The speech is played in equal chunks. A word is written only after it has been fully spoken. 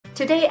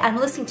Today I'm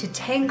listening to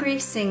Tengri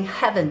sing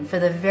Heaven for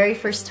the very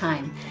first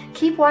time.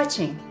 Keep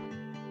watching.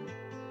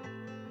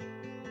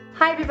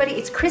 Hi everybody,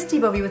 it's Christi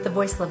Bovee with the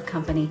Voice Love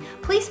Company.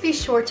 Please be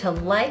sure to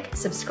like,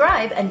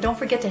 subscribe, and don't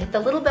forget to hit the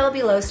little bell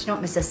below so you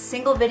don't miss a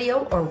single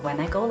video or when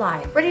I go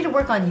live. Ready to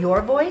work on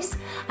your voice?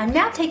 I'm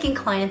now taking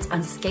clients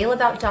on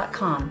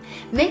scaleabout.com.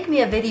 Make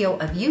me a video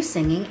of you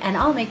singing and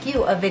I'll make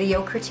you a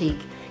video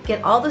critique.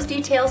 Get all those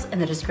details in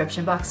the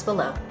description box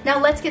below.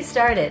 Now let's get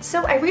started.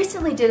 So I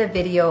recently did a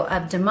video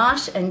of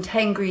Dimash and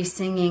Tengri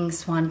singing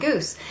Swan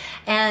Goose,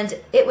 and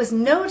it was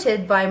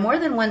noted by more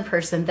than one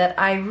person that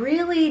I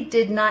really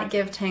did not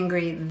give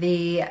Tengri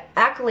the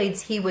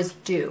accolades he was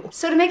due.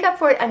 So to make up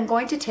for it, I'm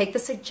going to take the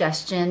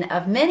suggestion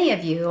of many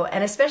of you,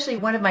 and especially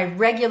one of my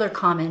regular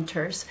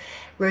commenters,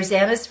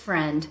 Rosanna's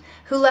friend,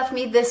 who left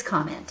me this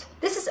comment.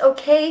 This is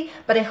okay,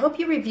 but I hope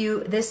you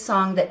review this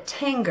song that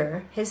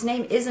Tenger, his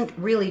name isn't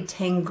really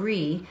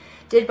Tengri,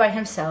 did by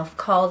himself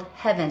called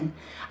Heaven.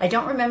 I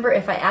don't remember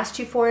if I asked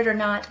you for it or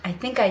not. I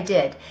think I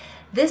did.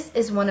 This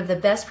is one of the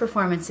best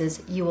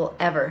performances you will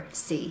ever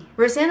see.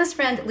 Rosanna's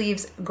friend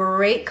leaves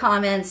great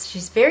comments.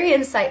 She's very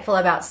insightful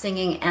about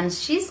singing, and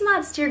she's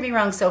not steered me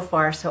wrong so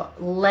far, so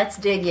let's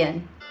dig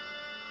in.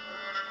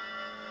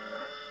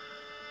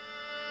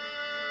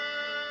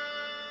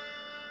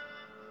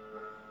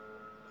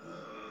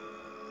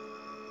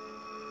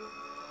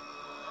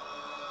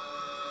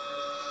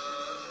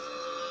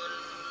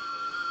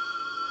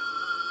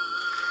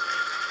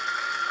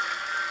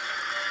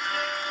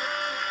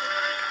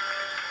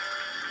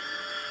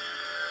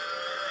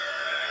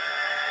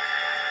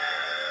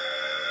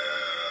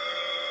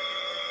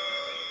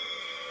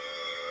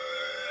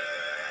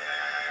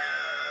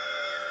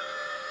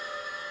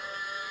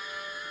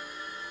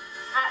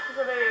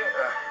 Absolute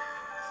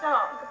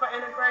shock, but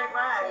in a great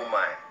way. Oh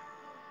my.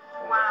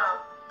 Wow.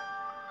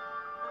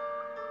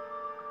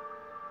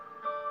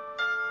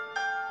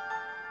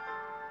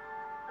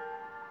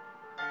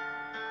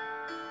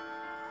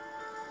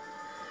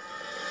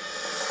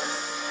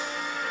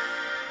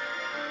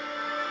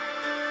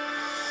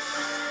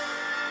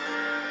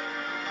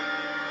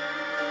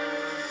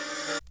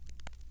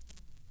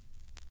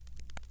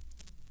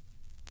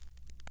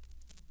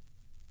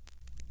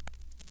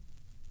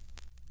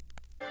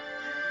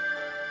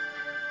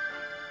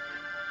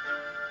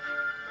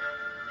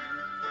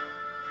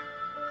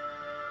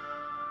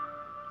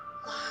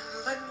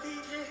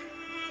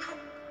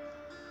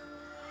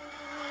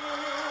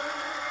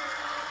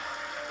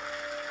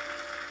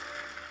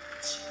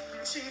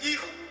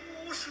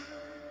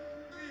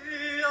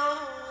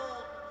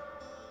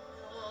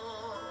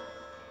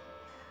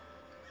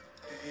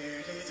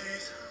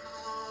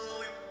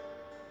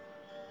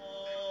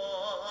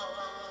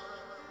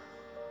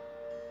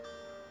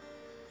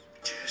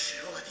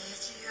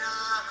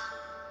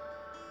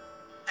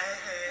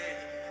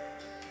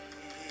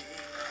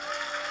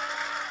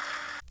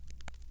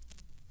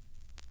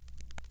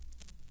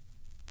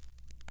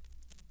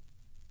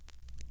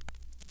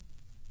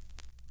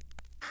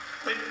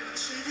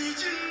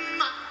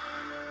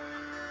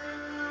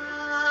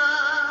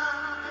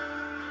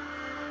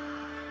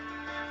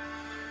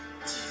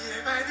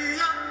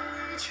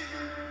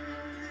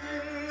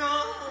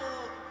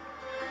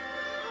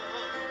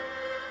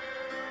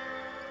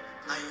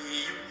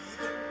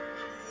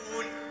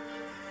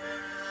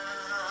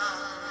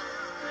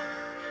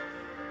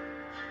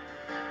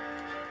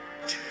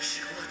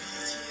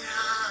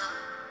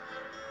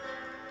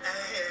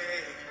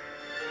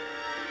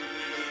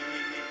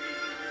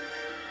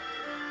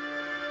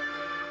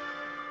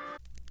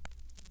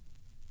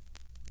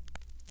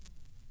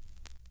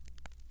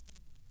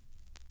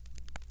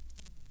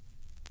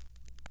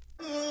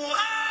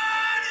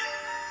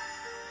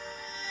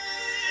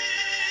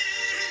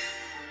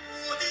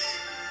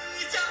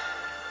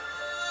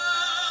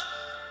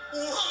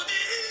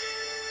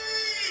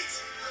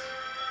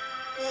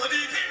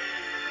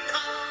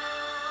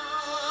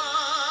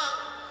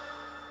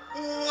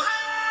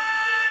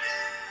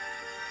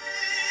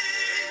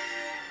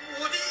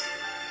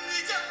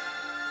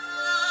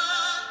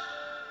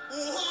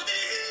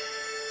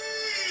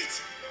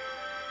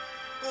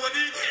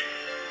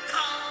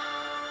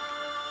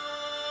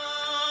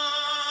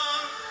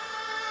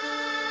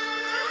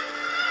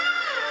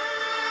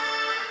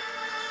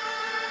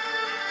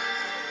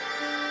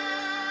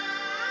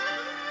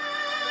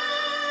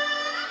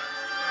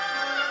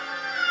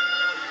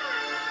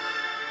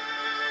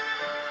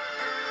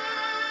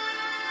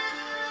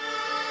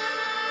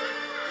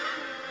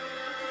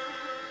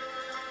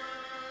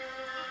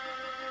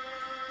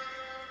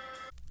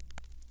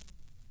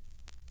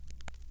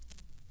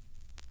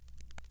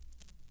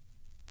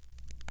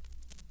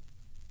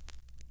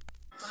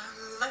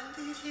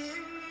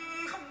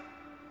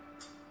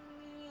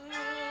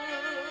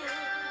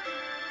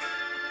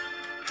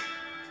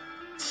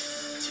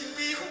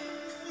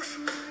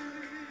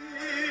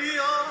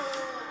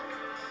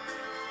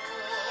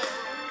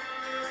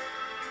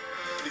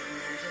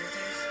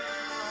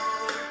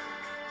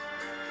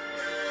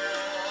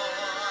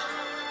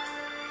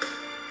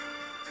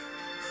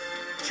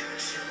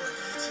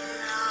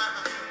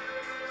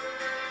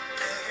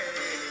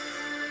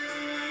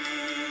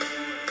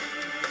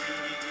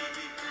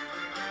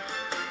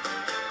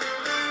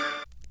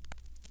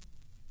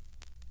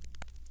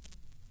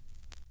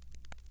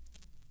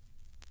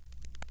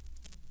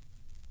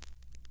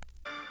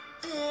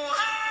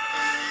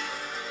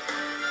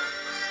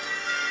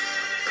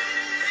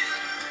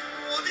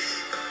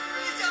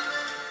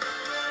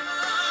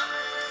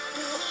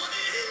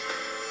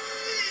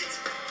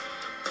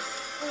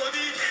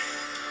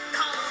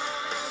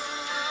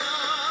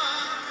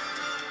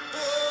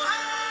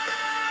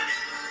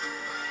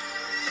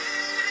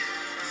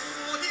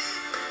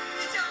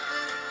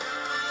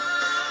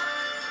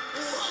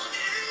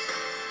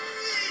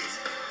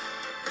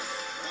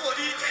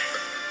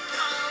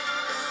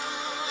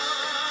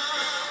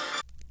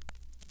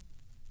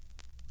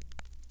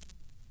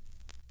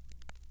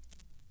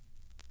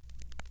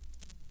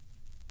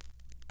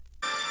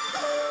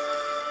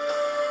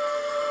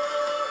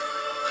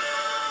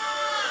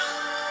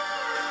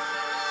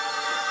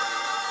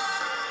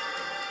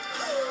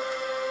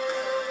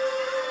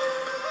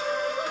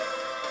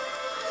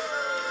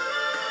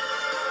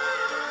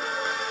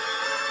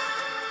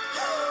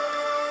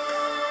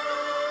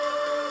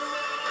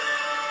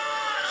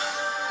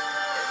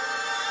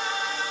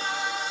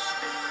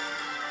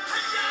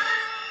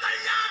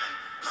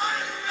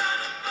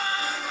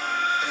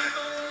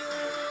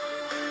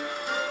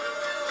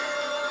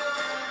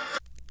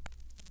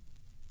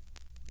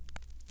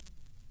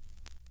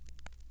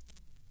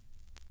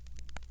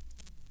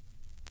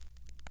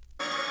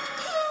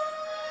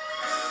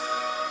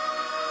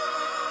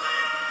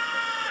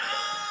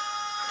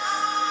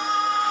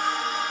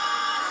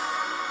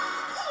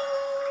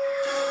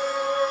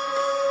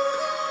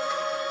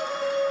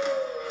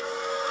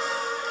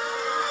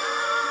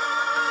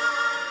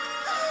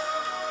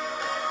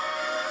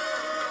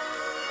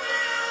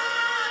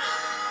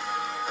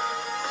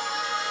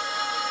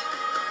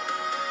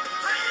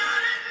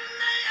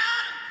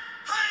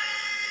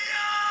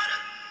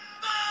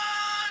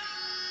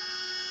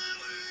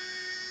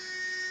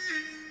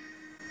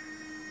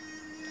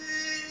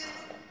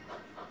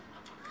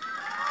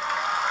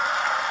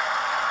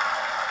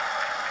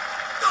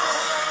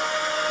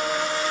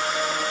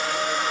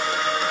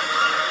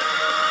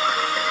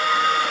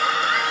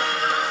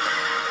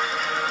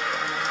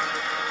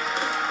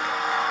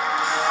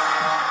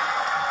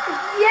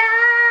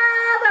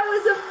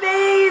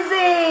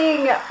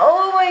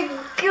 Oh my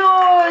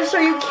gosh,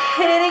 are you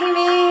kidding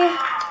me?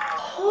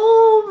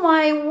 Oh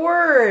my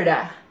word.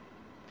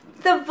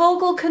 The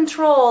vocal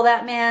control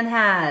that man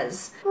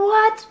has.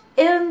 What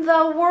in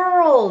the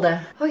world?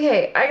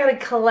 Okay, I gotta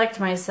collect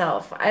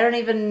myself. I don't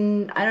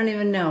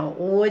even know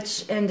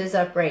which end is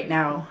up right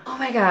now. Oh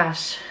my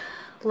gosh.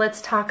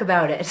 Let's talk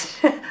about it.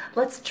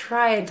 Let's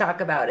try and talk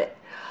about it.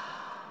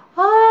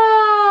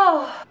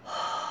 Oh.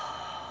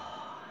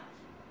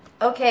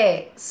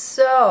 Okay,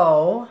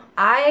 so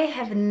I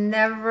have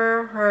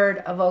never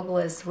heard a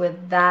vocalist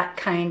with that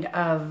kind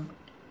of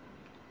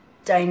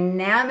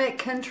dynamic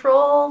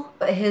control.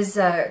 His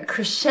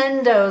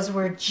crescendos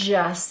were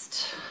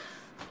just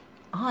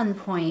on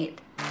point.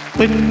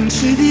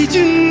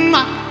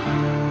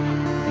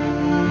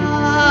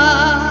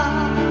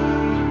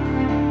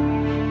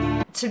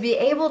 To be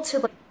able to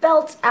like,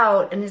 belt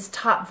out in his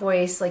top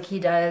voice like he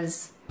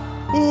does.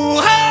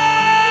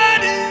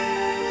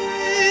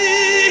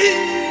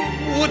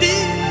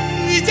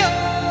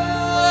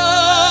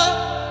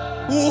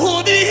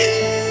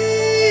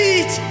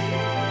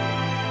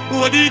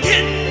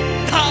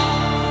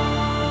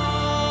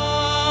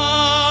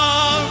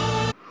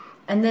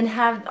 And then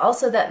have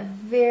also that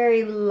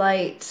very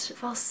light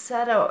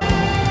falsetto.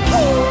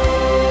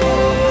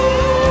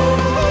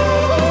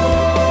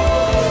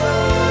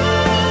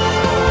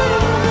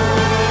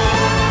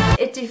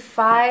 It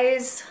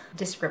defies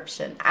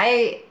description.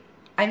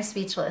 I'm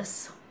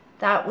speechless.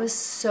 That was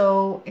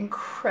so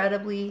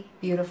incredibly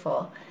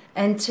beautiful.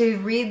 And to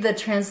read the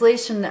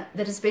translation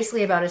that is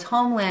basically about his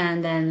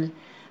homeland and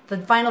the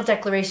final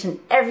declaration,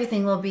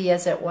 everything will be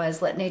as it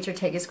was. Let nature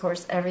take its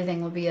course,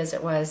 everything will be as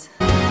it was.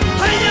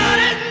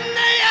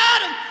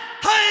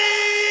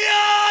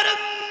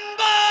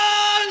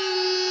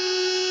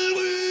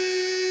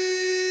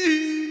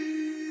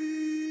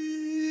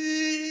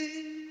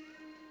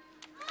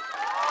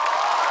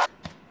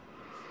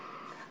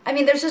 I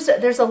mean,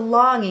 there's a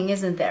longing,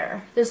 isn't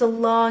there? There's a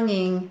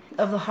longing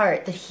of the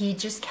heart that he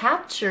just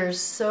captures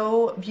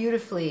so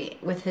beautifully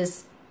with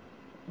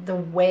the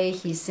way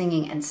he's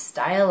singing and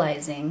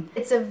stylizing.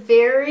 It's a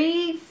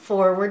very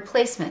forward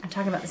placement. I'm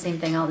talking about the same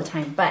thing all the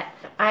time, but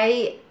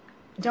I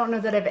don't know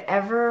that I've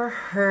ever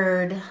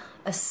heard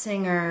a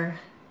singer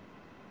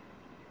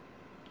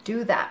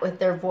do that with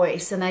their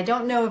voice, and I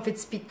don't know if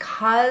it's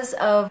because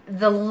of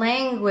the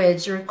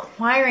language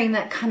requiring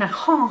that kind of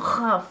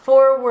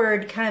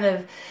forward kind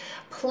of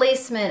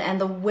placement and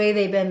the way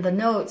they bend the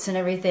notes and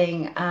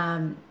everything.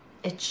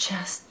 It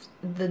just,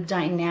 the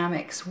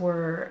dynamics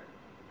were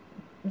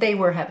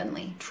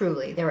heavenly,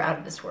 truly. They were out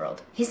of this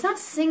world. He's not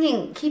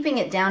singing, keeping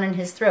it down in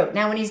his throat.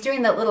 Now when he's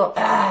doing that little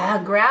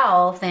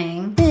growl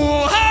thing,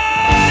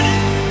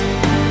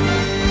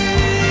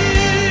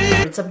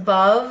 it's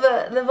above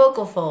the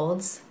vocal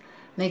folds,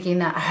 making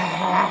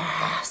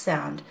that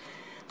sound.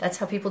 That's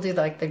how people do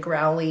like the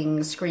growling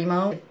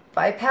screamo. It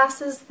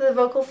bypasses the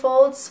vocal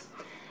folds,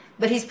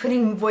 but he's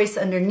putting voice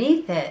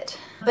underneath it.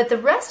 But the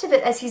rest of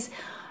it, as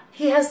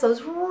he has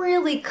those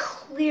really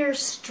clear,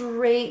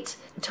 straight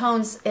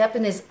tones up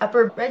in his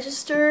upper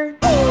register.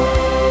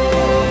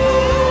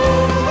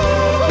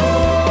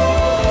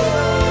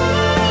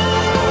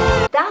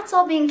 That's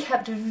all being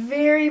kept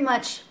very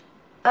much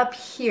up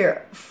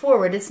here,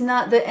 forward. It's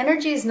not, the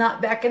energy is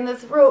not back in the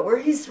throat where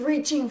he's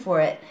reaching for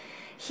it.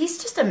 He's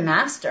just a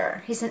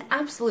master. He's an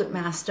absolute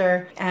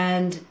master.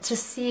 And to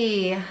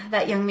see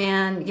that young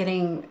man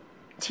getting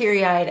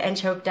teary-eyed and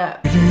choked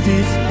up,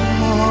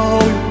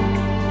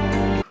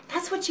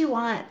 that's what you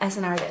want as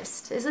an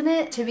artist, isn't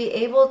it? To be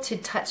able to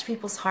touch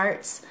people's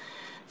hearts,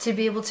 to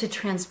be able to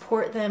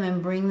transport them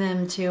and bring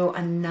them to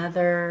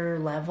another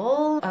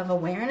level of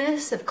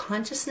awareness, of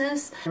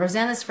consciousness.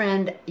 Rosanna's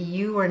friend,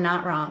 you were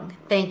not wrong.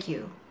 Thank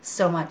you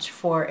so much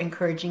for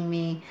encouraging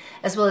me,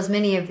 as well as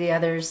many of the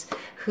others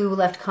who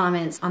left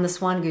comments on the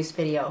Swan Goose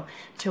video,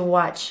 to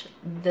watch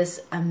this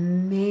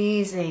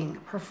amazing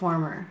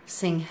performer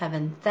sing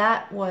Heaven.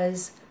 That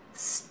was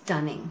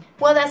stunning.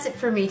 Well, that's it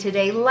for me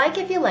today. Like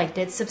if you liked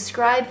it,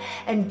 subscribe,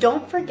 and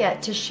don't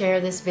forget to share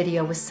this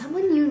video with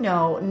someone you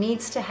know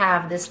needs to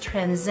have this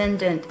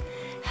transcendent,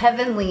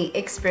 heavenly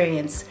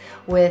experience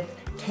with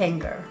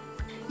Tenger.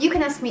 You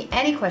can ask me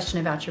any question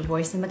about your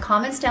voice in the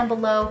comments down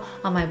below,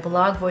 on my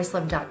blog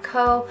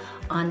voicelove.co,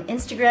 on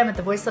Instagram at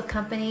The Voice Love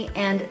Company,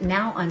 and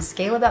now on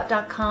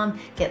scaleabout.com.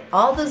 Get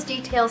all those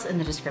details in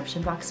the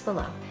description box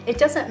below. It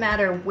doesn't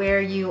matter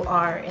where you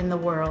are in the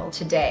world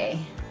today.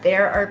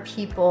 There are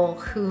people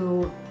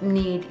who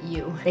need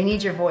you. They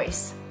need your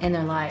voice in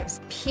their lives.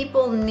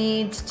 People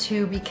need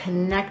to be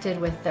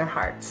connected with their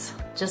hearts,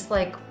 just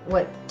like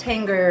what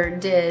Tenger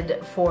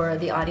did for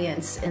the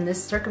audience in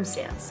this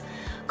circumstance,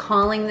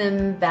 calling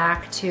them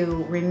back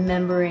to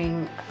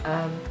remembering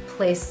a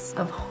place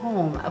of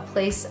home, a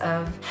place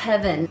of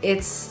heaven.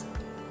 It's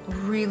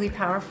really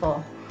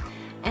powerful.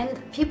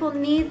 And people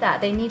need that.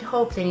 They need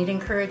hope. They need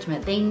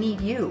encouragement. They need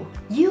you.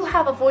 You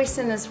have a voice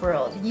in this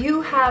world.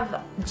 You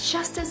have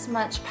just as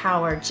much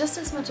power, just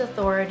as much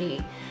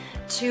authority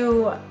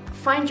to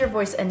find your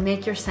voice and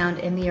make your sound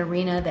in the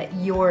arena that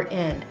you're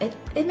in.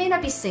 It may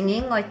not be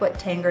singing like what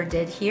Tenger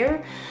did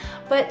here,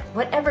 but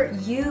whatever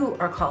you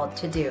are called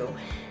to do,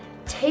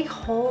 take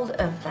hold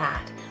of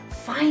that.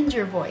 Find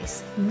your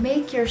voice.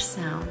 Make your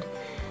sound.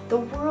 The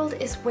world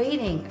is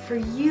waiting for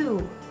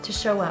you to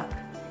show up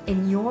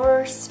in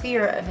your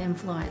sphere of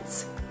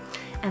influence.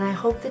 And I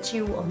hope that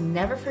you will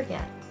never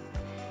forget,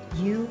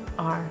 you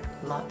are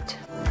loved.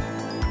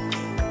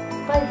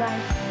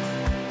 Bye-bye.